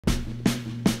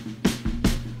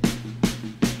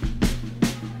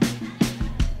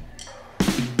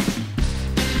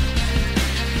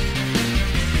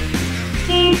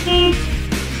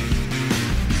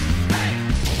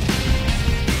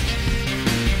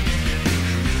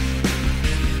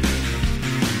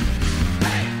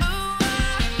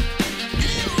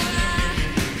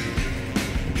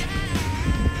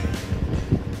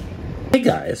Hey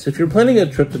guys, if you're planning a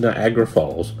trip to Niagara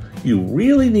Falls, you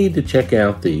really need to check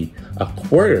out the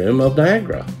Aquarium of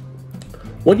Niagara.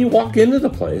 When you walk into the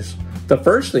place, the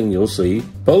first thing you'll see,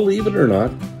 believe it or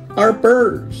not, are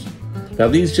birds. Now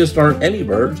these just aren't any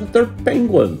birds, they're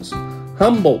penguins.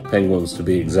 Humboldt penguins to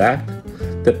be exact.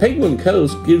 The Penguin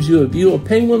Coast gives you a view of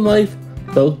penguin life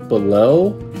both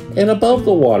below and above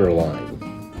the waterline.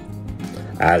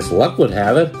 As luck would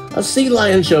have it, a sea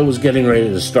lion show was getting ready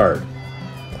to start.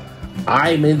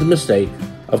 I made the mistake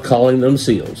of calling them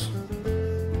seals.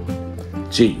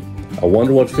 Gee, I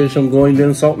wonder what fish I'm going to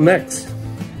insult next.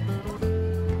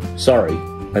 Sorry,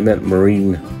 I meant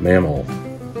marine mammal.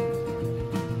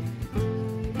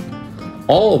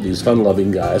 All of these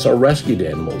fun-loving guys are rescued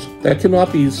animals that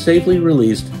cannot be safely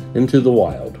released into the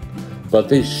wild, but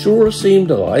they sure seem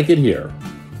to like it here.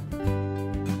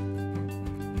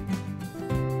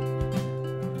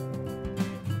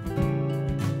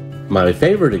 My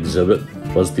favorite exhibit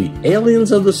was the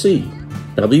aliens of the sea.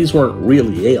 Now these weren't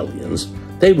really aliens,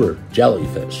 they were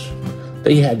jellyfish.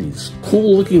 They had these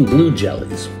cool looking blue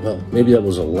jellies. Well, maybe that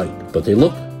was a light, but they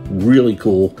looked really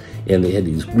cool and they had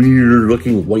these weird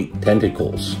looking white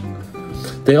tentacles.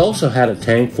 They also had a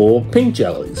tank full of pink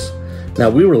jellies. Now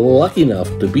we were lucky enough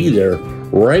to be there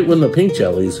right when the pink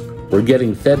jellies were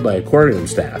getting fed by aquarium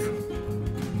staff.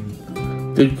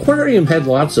 The aquarium had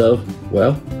lots of,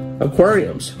 well,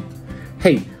 aquariums.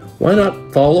 Hey, why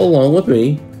not follow along with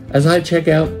me as I check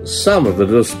out some of the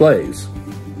displays?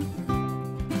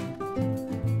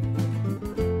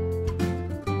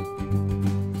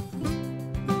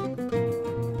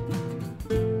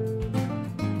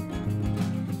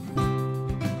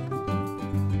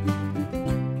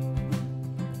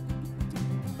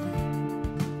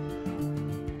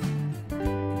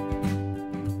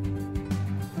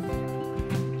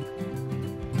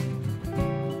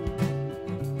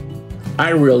 I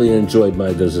really enjoyed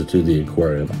my visit to the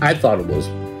aquarium. I thought it was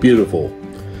beautiful.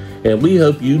 And we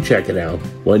hope you check it out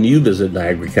when you visit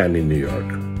Niagara County, New York.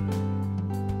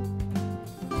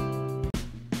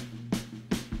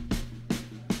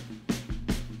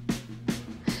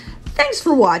 Thanks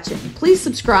for watching. Please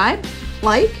subscribe,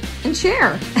 like, and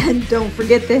share. And don't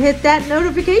forget to hit that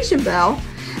notification bell.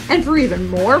 And for even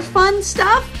more fun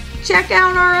stuff, check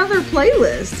out our other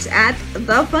playlists at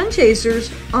The Fun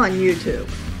Chasers on YouTube.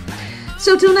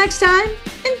 So till next time,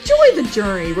 enjoy the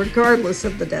journey regardless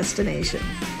of the destination.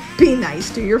 Be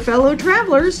nice to your fellow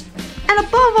travelers, and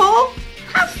above all,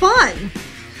 have fun.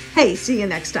 Hey, see you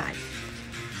next time.